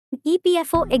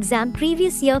EPFO exam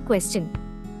previous year question.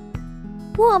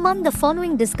 Who among the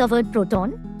following discovered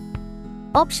proton?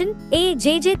 Option A.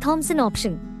 J.J. Thomson.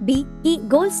 Option B. E.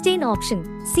 Goldstein.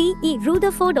 Option C. E.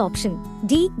 Rutherford. Option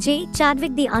D. J.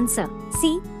 Chadwick. The answer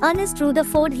C. Ernest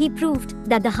Rutherford. He proved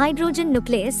that the hydrogen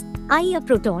nucleus, i.e. a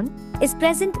proton, is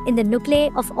present in the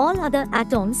nuclei of all other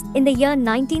atoms in the year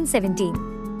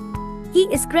 1917. He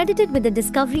is credited with the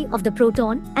discovery of the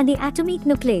proton and the atomic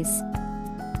nucleus.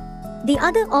 The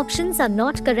other options are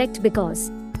not correct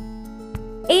because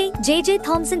A. J.J.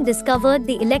 Thomson discovered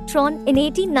the electron in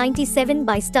 1897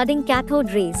 by studying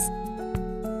cathode rays.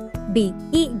 B.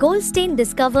 E. Goldstein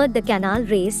discovered the canal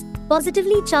rays,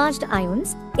 positively charged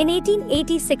ions, in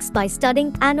 1886 by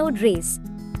studying anode rays.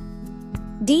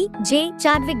 D. J.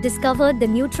 Chadwick discovered the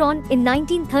neutron in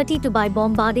 1932 by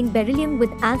bombarding beryllium with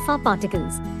alpha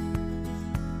particles.